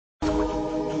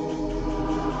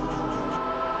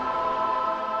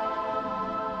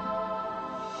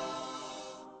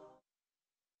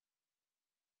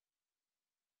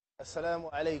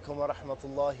Assalamu alaikum wa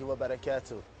rahmatullahi wa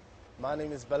barakatuh. My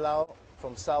name is Bilal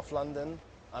from South London.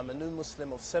 I'm a new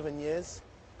Muslim of 7 years.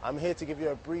 I'm here to give you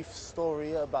a brief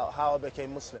story about how I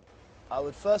became Muslim. I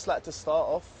would first like to start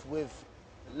off with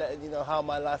letting you know how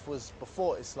my life was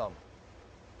before Islam.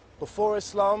 Before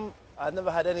Islam, I never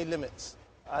had any limits.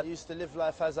 I used to live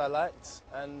life as I liked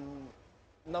and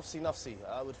nafsi.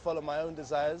 I would follow my own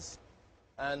desires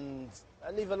and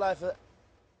live a life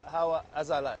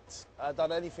as I liked. I'd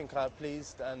done anything I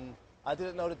pleased and I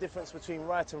didn't know the difference between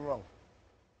right and wrong.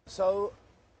 So,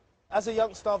 as a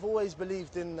youngster, I've always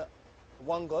believed in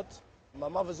one God. My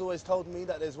mother's always told me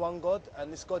that there's one God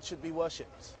and this God should be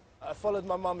worshipped. I followed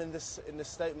my mum in this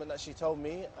statement that she told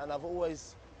me, and I've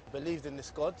always believed in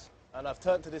this God, and I've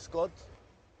turned to this God,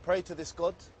 prayed to this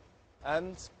God,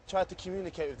 and tried to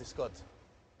communicate with this God.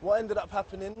 What ended up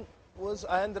happening was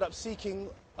I ended up seeking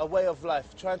a way of life,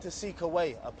 trying to seek a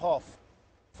way, a path,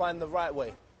 find the right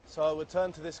way. So I would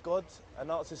turn to this God and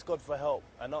ask this God for help,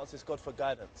 and ask this God for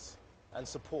guidance and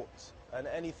support and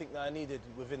anything that I needed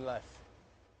within life.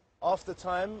 After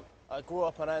time, I grew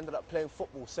up and I ended up playing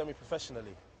football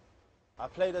semi-professionally. I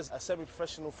played as a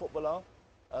semi-professional footballer,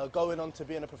 going on to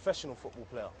being a professional football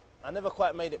player. I never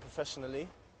quite made it professionally,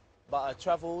 but I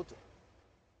travelled,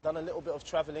 done a little bit of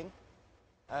travelling,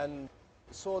 and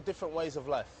saw different ways of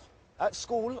life. At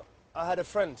school, I had a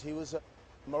friend. He was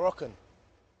Moroccan.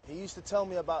 He used to tell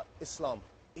me about Islam.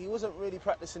 He wasn't really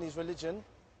practicing his religion,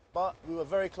 but we were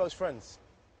very close friends.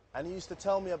 And he used to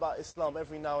tell me about Islam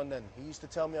every now and then. He used to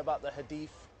tell me about the hadith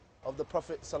of the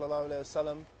Prophet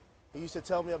ﷺ. He used to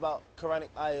tell me about Quranic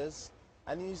ayahs.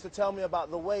 And he used to tell me about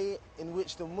the way in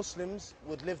which the Muslims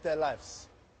would live their lives.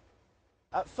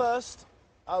 At first,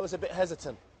 I was a bit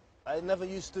hesitant. I never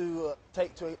used to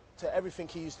take to everything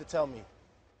he used to tell me.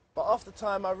 But after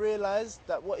time, I realized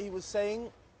that what he was saying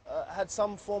had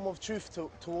some form of truth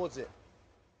towards it.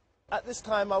 At this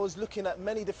time, I was looking at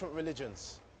many different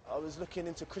religions. I was looking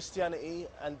into Christianity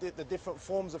and the different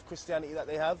forms of Christianity that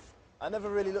they have. I never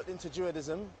really looked into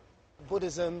Judaism,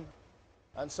 Buddhism,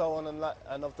 and so on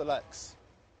and of the likes.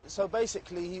 So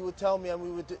basically, he would tell me, and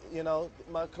we would,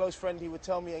 my close friend, he would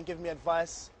tell me and give me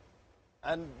advice,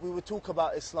 and we would talk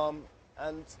about Islam.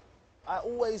 And I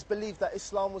always believed that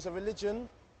Islam was a religion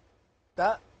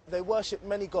that they worship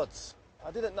many gods.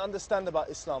 I didn't understand about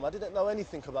Islam. I didn't know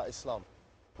anything about Islam,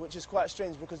 which is quite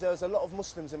strange because there was a lot of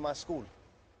Muslims in my school.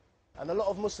 And a lot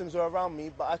of Muslims were around me,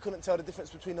 but I couldn't tell the difference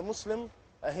between a Muslim,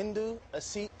 a Hindu, a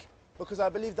Sikh, because I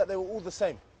believed that they were all the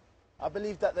same. I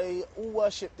believed that they all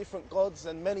worship different gods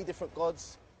and many different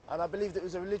gods, and I believed it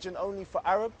was a religion only for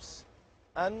Arabs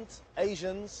and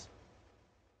Asians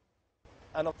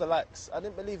and of the likes. I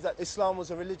didn't believe that Islam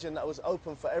was a religion that was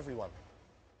open for everyone.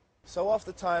 So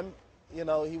after time, he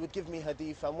would give me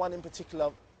hadith, and one in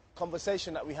particular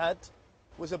conversation that we had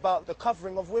was about the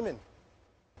covering of women.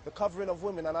 The covering of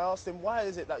women, and I asked him, why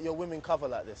is it that your women cover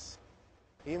like this?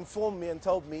 He informed me and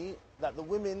told me that the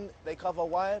women, they cover.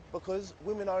 Why? Because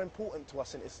women are important to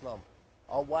us in Islam.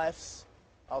 Our wives,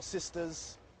 our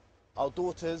sisters, our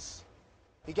daughters.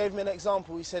 He gave me an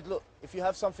example. He said, look, if you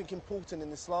have something important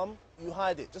in Islam, you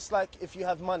hide it. Just like if you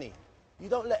have money. You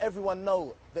don't let everyone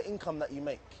know the income that you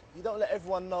make. You don't let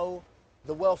everyone know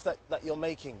the wealth that you're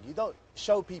making. You don't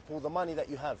show people the money that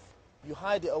you have. You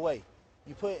hide it away.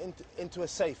 You put it into a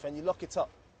safe and you lock it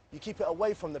up. You keep it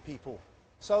away from the people.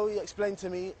 So he explained to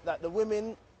me that the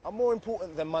women are more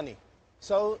important than money.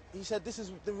 So he said this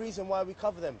is the reason why we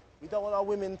cover them. We don't want our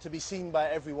women to be seen by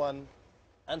everyone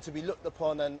and to be looked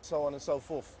upon and so on and so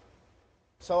forth.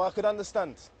 So I could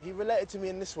understand. He related to me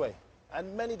in this way.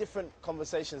 And many different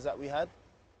conversations that we had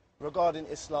regarding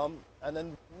Islam. And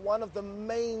then one of the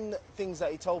main things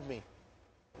that he told me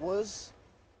was,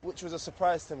 which was a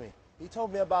surprise to me, he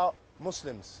told me about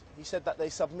Muslims. He said that they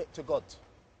submit to God.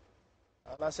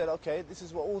 And I said, okay, this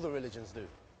is what all the religions do.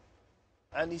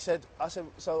 And I said,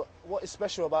 so what is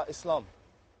special about Islam?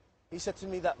 He said to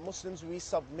me that Muslims, we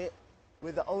submit,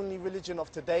 we're the only religion of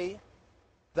today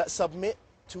that submit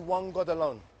to one God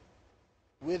alone.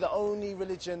 We're the only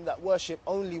religion that worship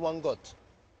only one God.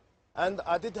 And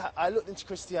I looked into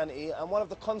Christianity, and one of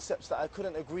the concepts that I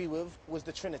couldn't agree with was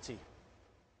the Trinity,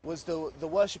 was the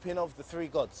worshipping of the three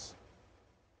gods.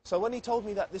 So when he told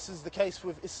me that this is the case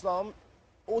with Islam,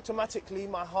 automatically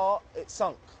my heart, it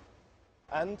sunk.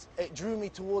 And it drew me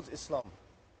towards Islam.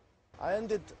 I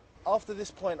ended, after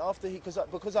this point,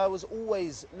 because I was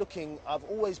always looking, I've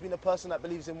always been a person that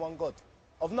believes in one God.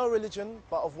 Of no religion,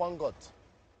 but of one God.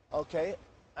 Okay?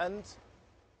 And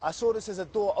I saw this as a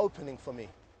door opening for me.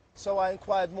 So I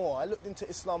inquired more. I looked into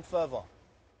Islam further.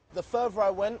 The further I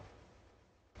went,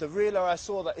 the realer I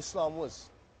saw that Islam was.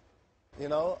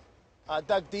 I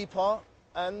dug deeper,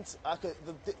 and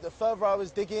the further I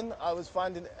was digging, I was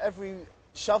finding every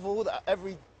shovel,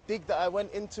 every dig that I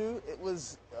went into, it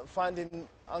was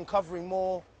uncovering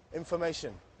more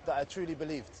information that I truly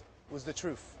believed was the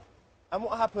truth. And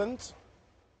what happened,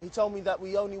 he told me that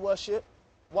we only worship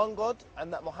one God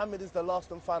and that Muhammad is the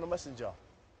last and final messenger.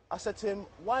 I said to him,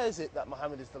 why is it that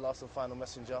Muhammad is the last and final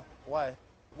messenger? Why?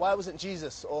 Why wasn't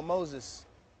Jesus or Moses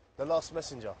the last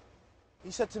messenger?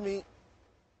 He said to me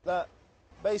that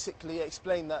basically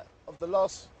explained that of the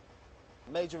last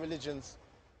major religions,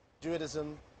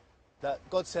 Judaism, that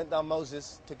God sent down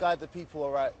Moses to guide the people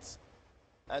aright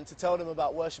and to tell them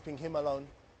about worshipping him alone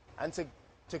and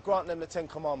to grant them the 10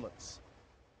 Commandments.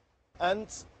 And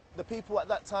the people at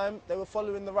that time, they were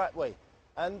following the right way.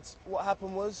 And what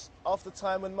happened was, after the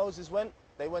time when Moses went,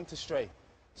 they went astray.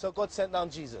 So God sent down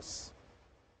Jesus.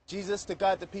 Jesus to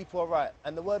guide the people aright.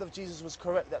 And the word of Jesus was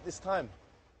correct at this time.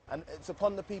 And it's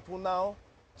upon the people now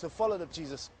to follow the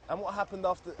Jesus. And what happened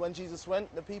after when Jesus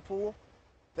went? The people,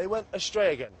 they went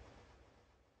astray again.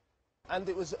 And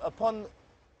it was upon,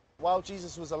 while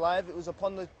Jesus was alive, it was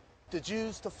upon the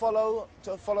Jews to follow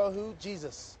who?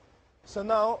 Jesus. So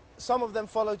now, some of them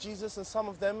followed Jesus and some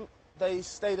of them, they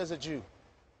stayed as a Jew.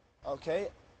 Okay?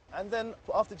 And then,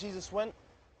 after Jesus went,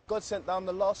 God sent down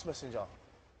the last messenger.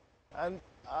 And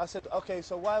I said, okay,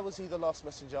 so why was he the last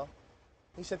messenger?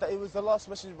 He said that he was the last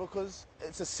messenger because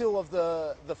it's a seal of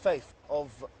the faith of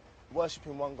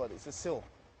worshipping one God. It's a seal.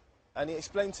 And he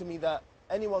explained to me that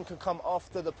anyone can come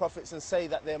after the prophets and say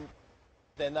that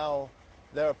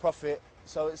they're a prophet.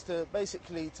 So it's to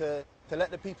basically to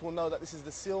let the people know that this is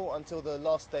the seal until the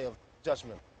last day of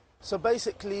judgment. So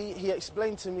basically he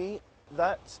explained to me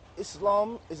that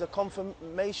Islam is a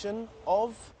confirmation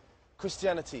of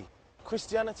Christianity.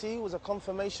 Christianity was a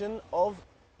confirmation of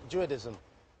Judaism.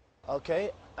 Okay,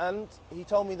 and he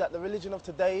told me that the religion of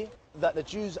today, that the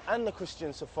Jews and the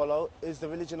Christians to follow, is the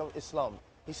religion of Islam.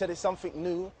 He said it's something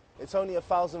new. It's only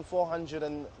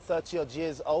 1,430 odd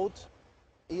years old.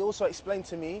 He also explained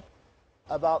to me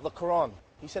about the Quran.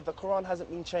 He said the Quran hasn't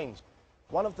been changed.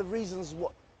 One of the reasons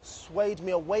what swayed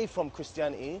me away from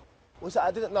Christianity was that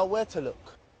I didn't know where to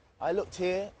look. I looked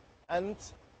here and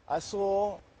I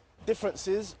saw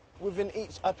differences within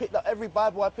each. I picked up, every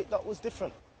Bible I picked up was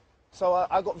different. So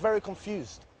I got very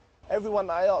confused. Everyone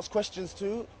that I asked questions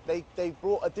to, they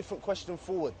brought a different question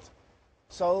forward.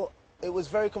 So it was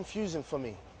very confusing for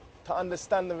me to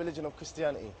understand the religion of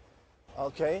Christianity.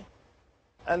 Okay?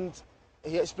 And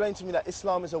he explained to me that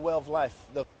Islam is a way of life.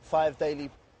 The 5 daily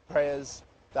prayers,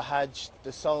 the Hajj,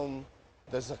 the Sawm,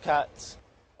 the Zakat,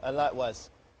 and likewise.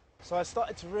 So I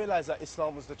started to realize that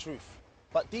Islam was the truth.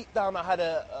 But deep down I had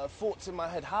thoughts in my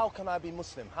head, how can I be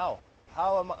Muslim? How?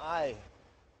 How am I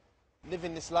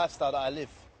living this lifestyle that I live?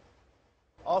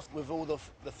 After with all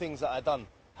the things that I've done,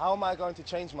 how am I going to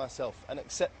change myself and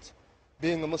accept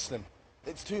being a Muslim?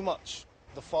 It's too much,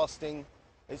 the fasting,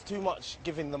 it's too much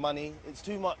giving the money, it's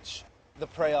too much the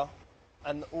prayer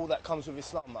and all that comes with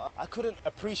Islam. I couldn't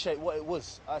appreciate what it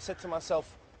was. I said to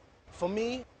myself, for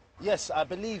me, yes,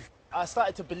 I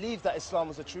started to believe that Islam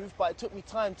was the truth, but it took me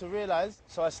time to realize.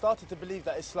 So I started to believe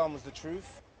that Islam was the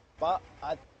truth, but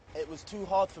it was too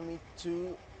hard for me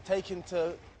to take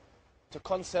into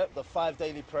concept the 5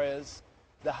 daily prayers,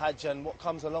 the Hajj and what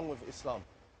comes along with Islam.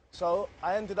 So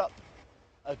I ended up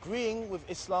agreeing with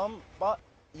Islam, but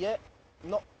yet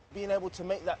not being able to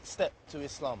make that step to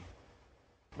Islam.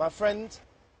 My friend,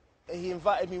 he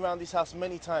invited me around his house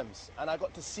many times, and I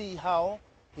got to see how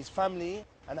his family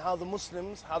and how the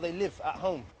Muslims, how they live at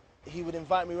home. He would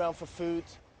invite me around for food,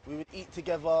 we would eat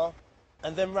together,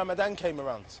 and then Ramadan came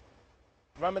around.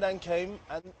 Ramadan came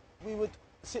and we would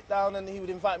sit down and he would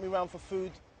invite me around for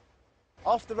food.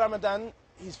 After Ramadan,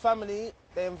 his family,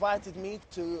 they invited me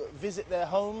to visit their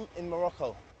home in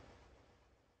Morocco.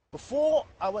 Before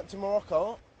I went to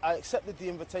Morocco, I accepted the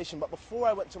invitation, but before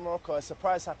I went to Morocco, a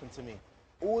surprise happened to me.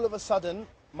 All of a sudden,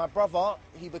 my brother,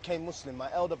 he became Muslim,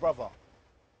 my elder brother.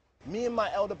 Me and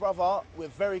my elder brother, we're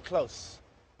very close.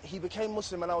 He became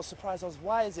Muslim and I was surprised.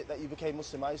 Why is it that you became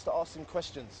Muslim? I used to ask him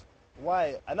questions.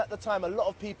 Why? And at the time, a lot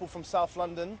of people from South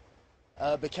London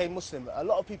became Muslim. A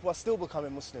lot of people are still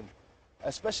becoming Muslim,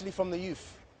 especially from the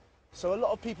youth. So a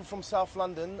lot of people from South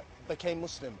London became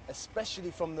Muslim,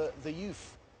 especially from the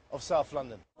youth of South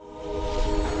London.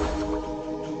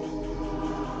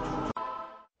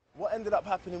 What ended up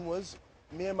happening was,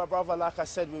 me and my brother, like I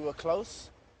said, we were close,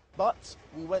 but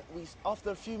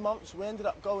after a few months, we ended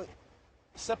up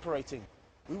separating.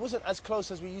 We wasn't as close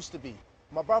as we used to be.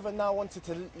 My brother now wanted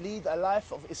to lead a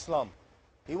life of Islam.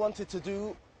 He wanted to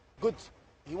do good.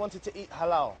 He wanted to eat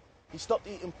halal. He stopped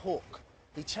eating pork.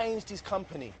 He changed his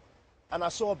company. And I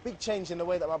saw a big change in the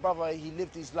way that my brother, he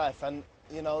lived his life. And,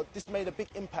 you know, this made a big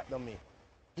impact on me.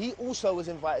 He also was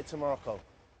invited to Morocco.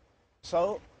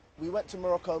 So we went to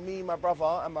Morocco, me, my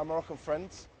brother, and my Moroccan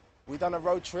friends. We done a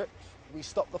road trip. We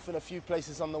stopped off in a few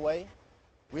places on the way.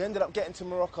 We ended up getting to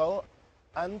Morocco,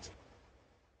 and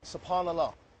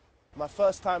subhanallah, my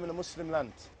first time in a Muslim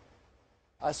land.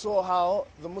 I saw how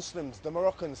the Muslims, the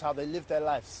Moroccans, how they live their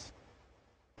lives.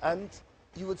 And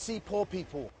you would see poor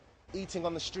people eating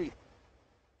on the street.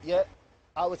 Yet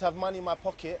I would have money in my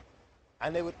pocket,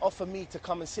 and they would offer me to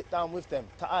come and sit down with them.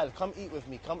 Ta'al, come eat with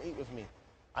me, come eat with me.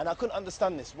 And I couldn't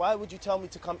understand this. Why would you tell me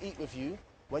to come eat with you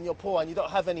when you're poor and you don't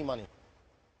have any money?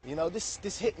 You know, this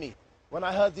hit me. When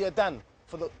I heard the adhan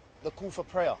for the call for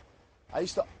prayer,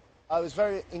 I was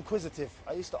very inquisitive.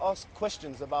 I used to ask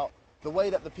questions about the way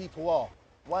that the people are.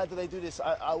 Why do they do this?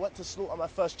 I went to slaughter my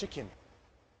first chicken.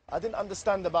 I didn't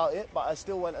understand about it, but I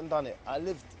still went and done it. I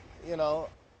lived, you know,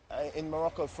 in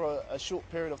Morocco for a short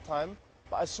period of time,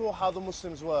 but I saw how the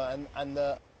Muslims were and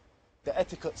the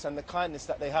etiquettes and the kindness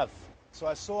that they have. So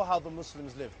I saw how the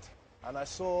Muslims lived, and I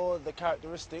saw the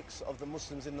characteristics of the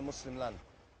Muslims in the Muslim land.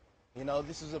 You know,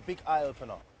 this was a big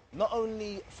eye-opener, not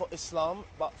only for Islam,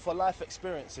 but for life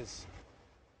experiences.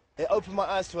 It opened my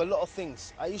eyes to a lot of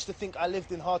things. I used to think I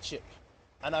lived in hardship,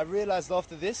 and I realized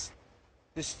after this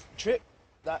trip,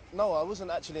 that no, I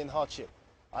wasn't actually in hardship.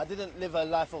 I lived a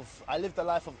life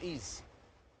of ease,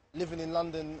 living in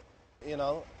London, you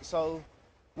know. So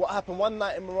what happened one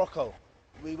night in Morocco,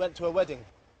 we went to a wedding.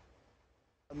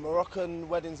 Moroccan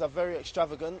weddings are very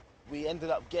extravagant. We ended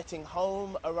up getting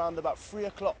home around about 3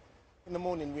 o'clock in the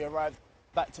morning. We arrived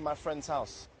back to my friend's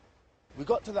house. We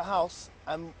got to the house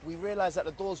and we realized that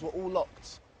the doors were all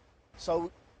locked.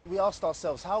 So we asked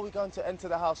ourselves, how are we going to enter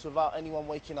the house without anyone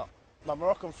waking up? My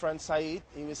Moroccan friend Saeed,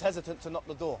 he was hesitant to knock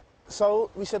the door.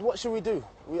 So we said, what should we do?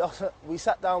 We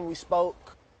sat down, we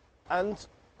spoke, and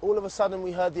all of a sudden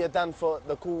we heard the adhan for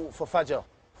the call for Fajr,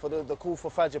 for the call for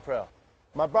Fajr prayer.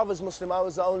 My brother's Muslim, I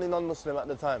was the only non-Muslim at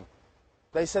the time.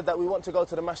 They said that we want to go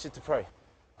to the masjid to pray.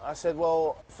 I said,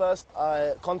 well, first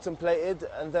I contemplated,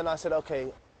 and then I said,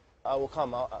 okay, I will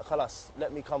come, khalas,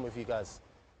 let me come with you guys.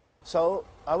 So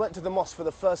I went to the mosque for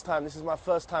the first time. This is my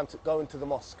first time to go into the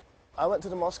mosque. I went to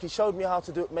the mosque, he showed me how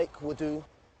to make wudu.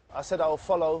 I said I will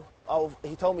follow,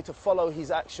 he told me to follow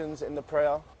his actions in the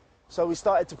prayer. So we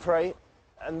started to pray,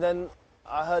 and then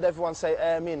I heard everyone say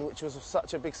Amin, which was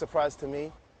such a big surprise to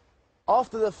me.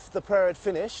 After the prayer had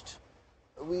finished,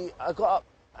 I got up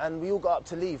and we all got up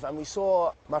to leave, and we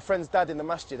saw my friend's dad in the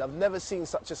masjid. I've never seen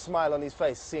such a smile on his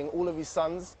face, seeing all of his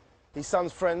son's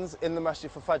friends in the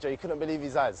masjid for Fajr. He couldn't believe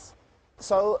his eyes.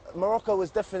 So Morocco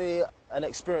was definitely an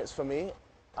experience for me.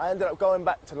 I ended up going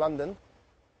back to London,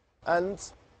 and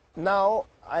now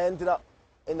I ended up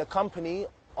in the company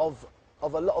of a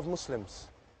lot of Muslims.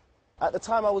 At the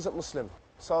time I wasn't Muslim,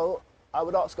 so I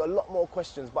would ask a lot more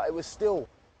questions, but there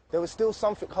was still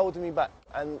something holding me back.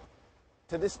 And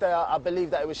to this day I believe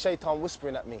that it was Shaitan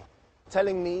whispering at me,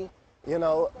 telling me, you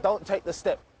know, don't take the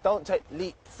step, don't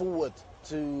leap forward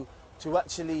to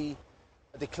actually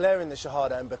declaring the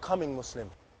Shahada and becoming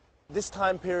Muslim. This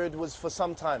time period was for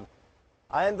some time.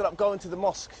 I ended up going to the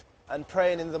mosque and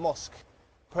praying in the mosque,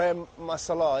 praying my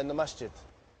salah in the masjid.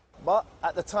 But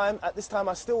at this time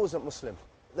I still wasn't Muslim.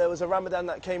 There was a Ramadan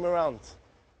that came around.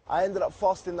 I ended up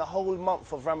fasting the whole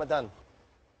month of Ramadan.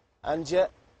 And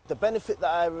yet, the benefit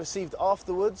that I received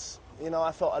afterwards, you know,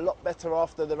 I felt a lot better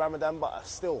after the Ramadan, but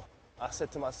I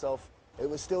said to myself, it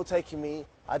was still taking me,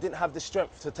 I didn't have the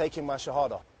strength to take in my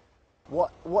Shahada.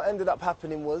 What ended up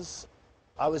happening was,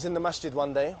 I was in the masjid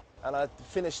one day, and I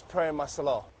finished praying my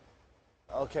salah.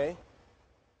 Okay?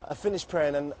 I finished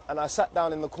praying, and I sat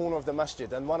down in the corner of the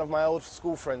masjid, and one of my old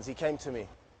school friends, he came to me,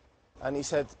 and he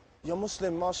said, you're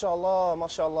Muslim, mashallah,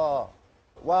 mashallah.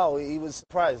 Wow, he was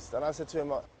surprised, and I said to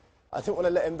him, I didn't want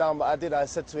to let him down, but I did. I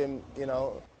said to him, you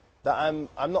know, that I'm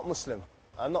not Muslim.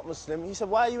 I'm not Muslim. He said,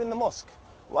 why are you in the mosque?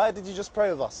 Why did you just pray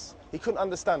with us? He couldn't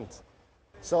understand.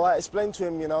 So I explained to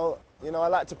him, you know, I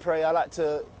like to pray, I like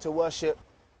to worship,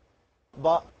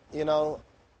 but, you know,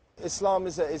 Islam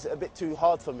is a bit too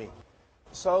hard for me.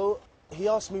 So he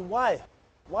asked me, why?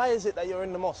 Why is it that you're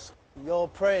in the mosque? You're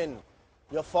praying,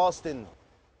 you're fasting,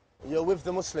 you're with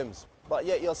the Muslims, but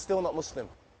yet you're still not Muslim.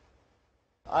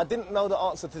 I didn't know the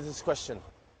answer to this question.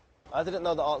 I didn't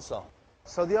know the answer.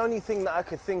 So the only thing that I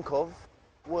could think of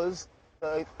was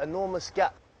the enormous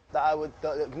gap that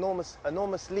the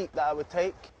enormous leap that I would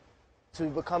take to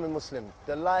becoming Muslim,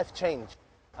 the life change.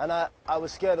 And I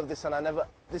was scared of this, and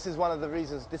this is one of the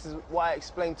reasons, this is why I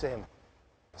explained to him.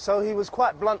 So he was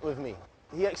quite blunt with me.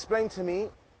 He explained to me,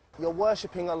 you're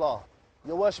worshipping Allah,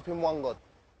 you're worshipping one God.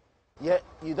 yet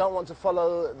you don't want to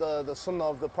follow the sunnah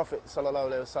of the Prophet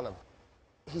sallallahu alaihi wasallam.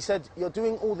 He said, you're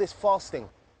doing all this fasting,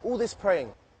 all this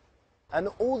praying, and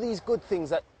all these good things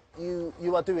that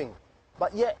you are doing,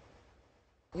 but yet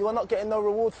you are not getting no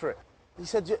reward for it. He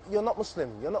said, you're not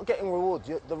Muslim, you're not getting reward.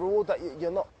 The reward that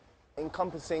you're not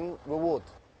encompassing reward.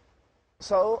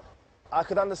 So I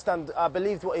could understand, I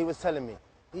believed what he was telling me.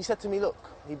 He said to me, look,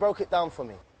 he broke it down for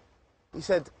me. He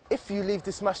said, if you leave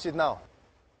this masjid now,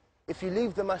 if you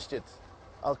leave the masjid,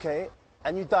 okay,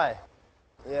 and you die,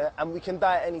 yeah, and we can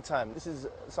die at any time. This is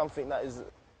something that is,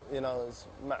 is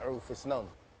ma'ruf, it's known.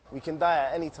 We can die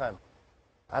at any time.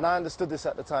 And I understood this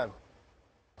at the time.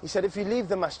 He said, if you leave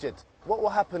the masjid, what will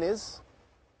happen is,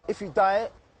 if you die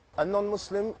a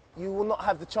non-Muslim, you will not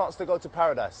have the chance to go to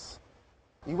paradise.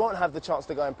 You won't have the chance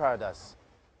to go in paradise.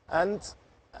 And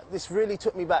this really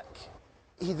took me back.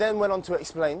 He then went on to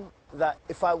explain that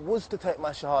if I was to take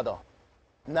my shahada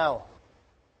now,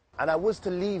 and I was to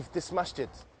leave this masjid,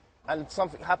 and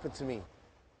something happened to me,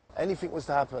 anything was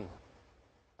to happen,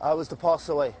 I was to pass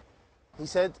away. He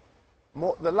said,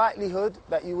 the likelihood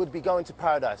that you would be going to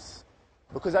paradise,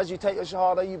 because as you take your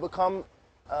shahada, you become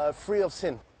free of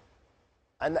sin.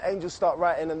 And the angels start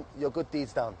writing your good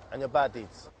deeds down, and your bad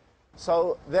deeds.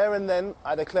 So there and then,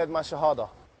 I declared my shahada.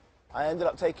 I ended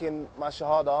up taking my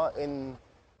shahada in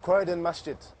Croydon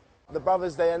Masjid. The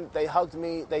brothers, they hugged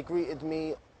me, they greeted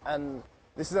me, and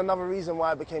this is another reason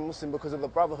why I became Muslim, because of the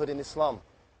brotherhood in Islam.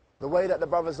 The way that the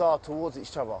brothers are towards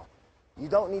each other. You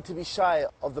don't need to be shy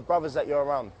of the brothers that you're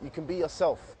around. You can be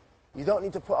yourself. You don't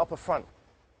need to put up a front.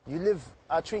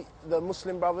 I treat the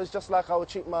Muslim brothers just like I would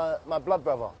treat my blood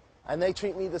brother. And they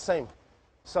treat me the same.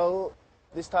 So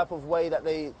this type of way that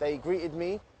they greeted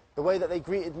me, the way that they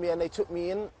greeted me and they took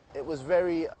me in, it was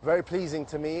very, very pleasing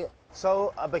to me.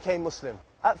 So I became Muslim.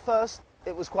 At first,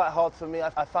 it was quite hard for me.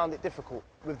 I found it difficult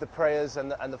with the prayers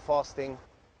and the fasting.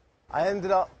 I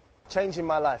ended up changing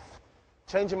my life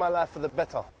for the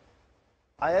better.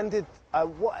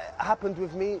 What happened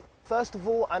with me, first of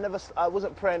all, I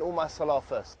wasn't praying all my salah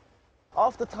first.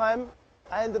 After time,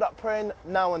 I ended up praying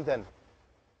now and then.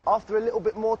 After a little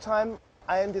bit more time,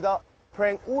 I ended up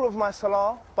praying all of my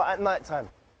salah, but at night time.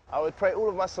 I would pray all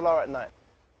of my salah at night.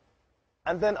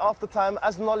 And then after time,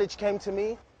 as knowledge came to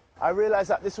me, I realized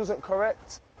that this wasn't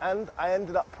correct, and I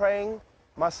ended up praying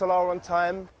my salah on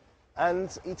time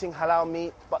and eating halal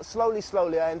meat. But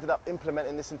slowly, I ended up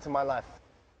implementing this into my life.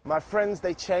 My friends,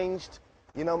 they changed.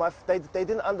 They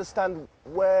didn't understand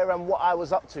where and what I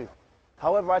was up to.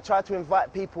 However, I tried to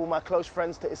invite people, my close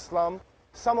friends, to Islam.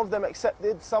 Some of them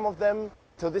accepted, some of them,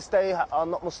 till this day, are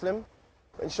not Muslim.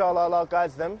 Inshallah, Allah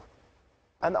guides them.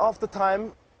 And after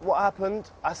time, what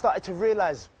happened, I started to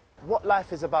realize what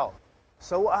life is about.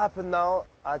 So what happened now,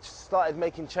 I started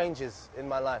making changes in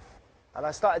my life. And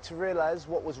I started to realize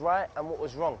what was right and what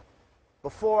was wrong.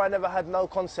 Before, I never had no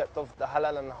concept of the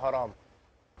halal and haram.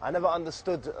 I never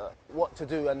understood what to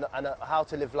do and how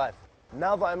to live life.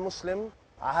 Now that I'm Muslim,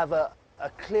 I have a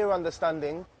clear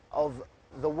understanding of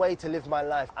the way to live my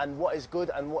life and what is good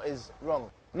and what is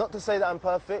wrong. Not to say that I'm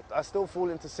perfect, I still fall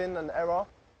into sin and error,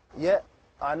 yet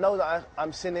I know that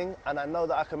I'm sinning, and I know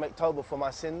that I can make tawbah for my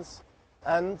sins,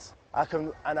 and I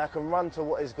can run to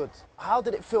what is good. How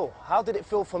did it feel? How did it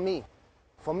feel for me?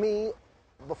 For me,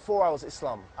 before I was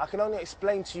Islam, I can only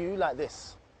explain to you like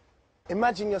this.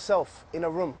 Imagine yourself in a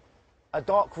room, a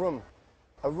dark room,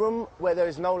 a room where there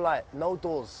is no light, no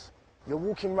doors. You're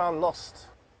walking around lost.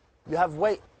 You have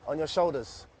weight on your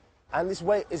shoulders, and this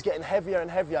weight is getting heavier and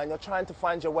heavier, and you're trying to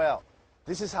find your way out.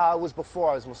 This is how I was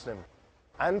before I was Muslim.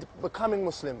 And becoming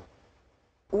Muslim,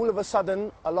 all of a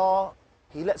sudden, Allah,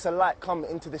 He lets a light come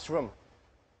into this room.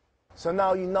 So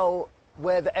now you know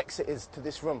where the exit is to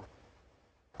this room.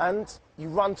 And you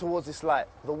run towards this light.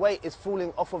 The weight is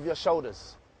falling off of your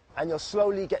shoulders, and you're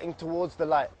slowly getting towards the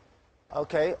light.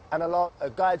 Okay? And Allah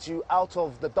guides you out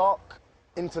of the dark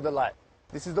into the light.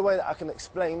 This is the way that I can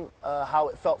explain how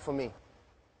it felt for me.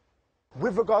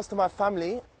 With regards to my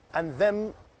family and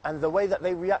them and the way that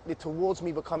they reacted towards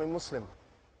me becoming Muslim.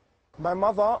 My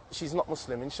mother, she's not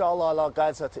Muslim. Inshallah, Allah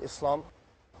guides her to Islam.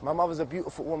 My mother's a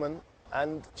beautiful woman,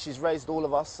 and she's raised all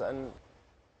of us, and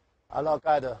Allah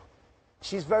guide her.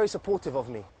 She's very supportive of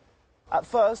me. At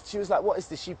first, she was like, what is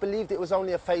this? She believed it was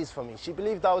only a phase for me. She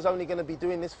believed I was only going to be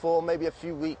doing this for maybe a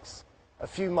few weeks, a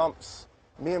few months.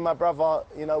 Me and my brother,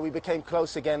 we became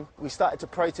close again. We started to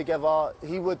pray together.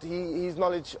 His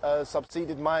knowledge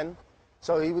succeeded mine,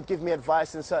 so he would give me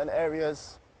advice in certain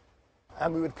areas,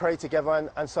 and we would pray together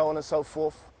and so on and so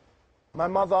forth. My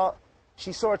mother,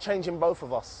 she saw a change in both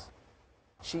of us.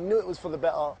 She knew it was for the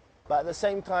better, but at the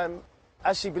same time,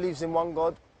 as she believes in one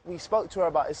God, we spoke to her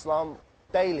about Islam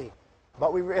daily.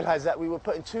 But we realized that we were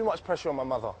putting too much pressure on my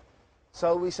mother.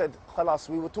 So we said, khalas,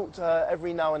 we will talk to her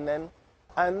every now and then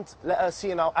and let her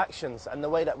see in our actions and the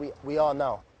way that we are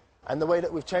now and the way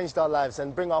that we've changed our lives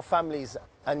and bring our families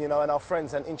and, and our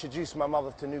friends and introduce my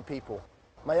mother to new people.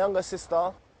 My younger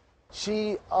sister,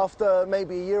 she, after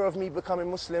maybe a year of me becoming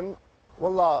Muslim,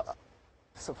 wallah,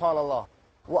 subhanallah,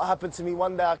 what happened to me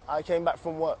one day, I came back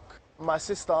from work. My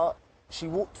sister, she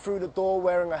walked through the door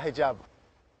wearing a hijab.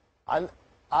 And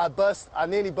I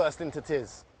nearly burst into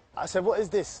tears. I said, what is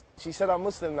this? She said, I'm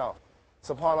Muslim now,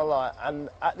 subhanallah. And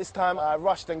at this time, I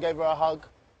rushed and gave her a hug.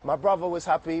 My brother was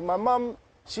happy. My mum,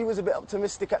 she was a bit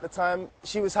optimistic at the time.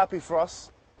 She was happy for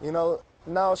us.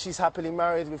 Now she's happily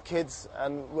married with kids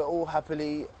and we're all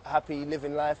happy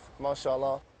living life,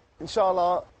 mashallah.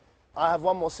 Inshallah, I have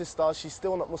one more sister. She's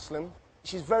still not Muslim.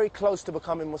 She's very close to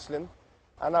becoming Muslim.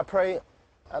 And I pray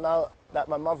that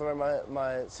my mother and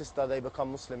my sister, they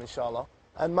become Muslim, inshallah.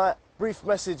 And my brief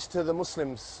message to the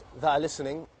Muslims that are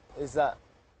listening is that,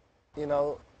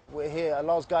 we're here,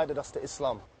 Allah's guided us to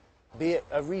Islam. Be it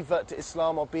a revert to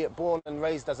Islam or be it born and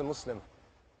raised as a Muslim.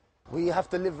 We have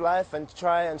to live life and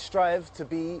try and strive to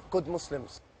be good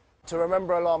Muslims. To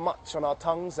remember Allah much on our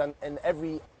tongues and in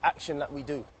every action that we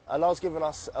do. Allah's given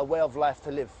us a way of life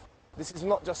to live. This is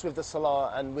not just with the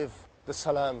salah and with the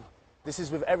salam. This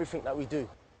is with everything that we do.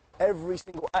 Every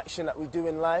single action that we do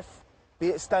in life, be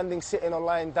it standing, sitting or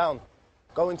lying down,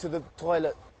 going to the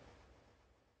toilet,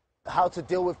 how to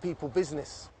deal with people,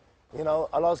 business.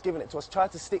 Allah's given it to us. Try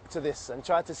to stick to this and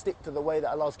try to stick to the way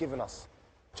that Allah's given us.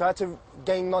 Try to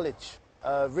gain knowledge,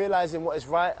 realizing what is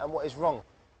right and what is wrong.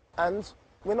 And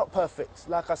we're not perfect.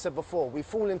 Like I said before, we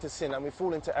fall into sin and we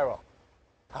fall into error.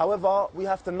 However, we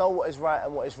have to know what is right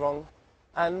and what is wrong.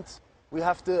 And we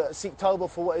have to seek tawbah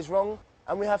for what is wrong.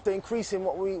 And we have to increase in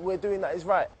what we're doing that is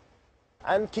right.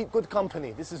 And keep good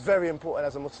company. This is very important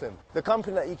as a Muslim. The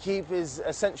company that you keep is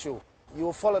essential. You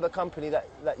will follow the company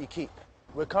that you keep.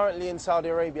 We're currently in Saudi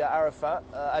Arabia, Arafat.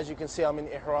 As you can see, I'm in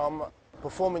Ihram,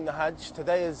 performing the Hajj.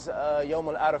 Today is Yawm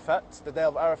al-Arafat, the day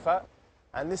of Arafat.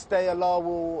 And this day Allah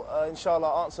will,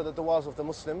 inshallah, answer the du'as of the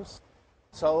Muslims.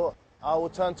 So I will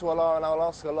turn to Allah and I will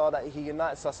ask Allah that He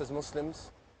unites us as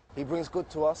Muslims. He brings good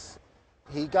to us.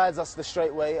 He guides us the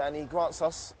straight way and He grants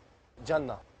us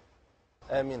Jannah.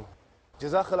 Ameen.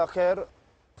 Jazakallah khair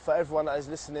for everyone that is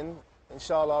listening.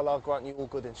 Inshallah, Allah grant you all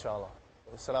good, inshallah.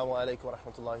 Assalamu alaikum wa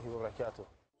rahmatullahi wa barakatuh.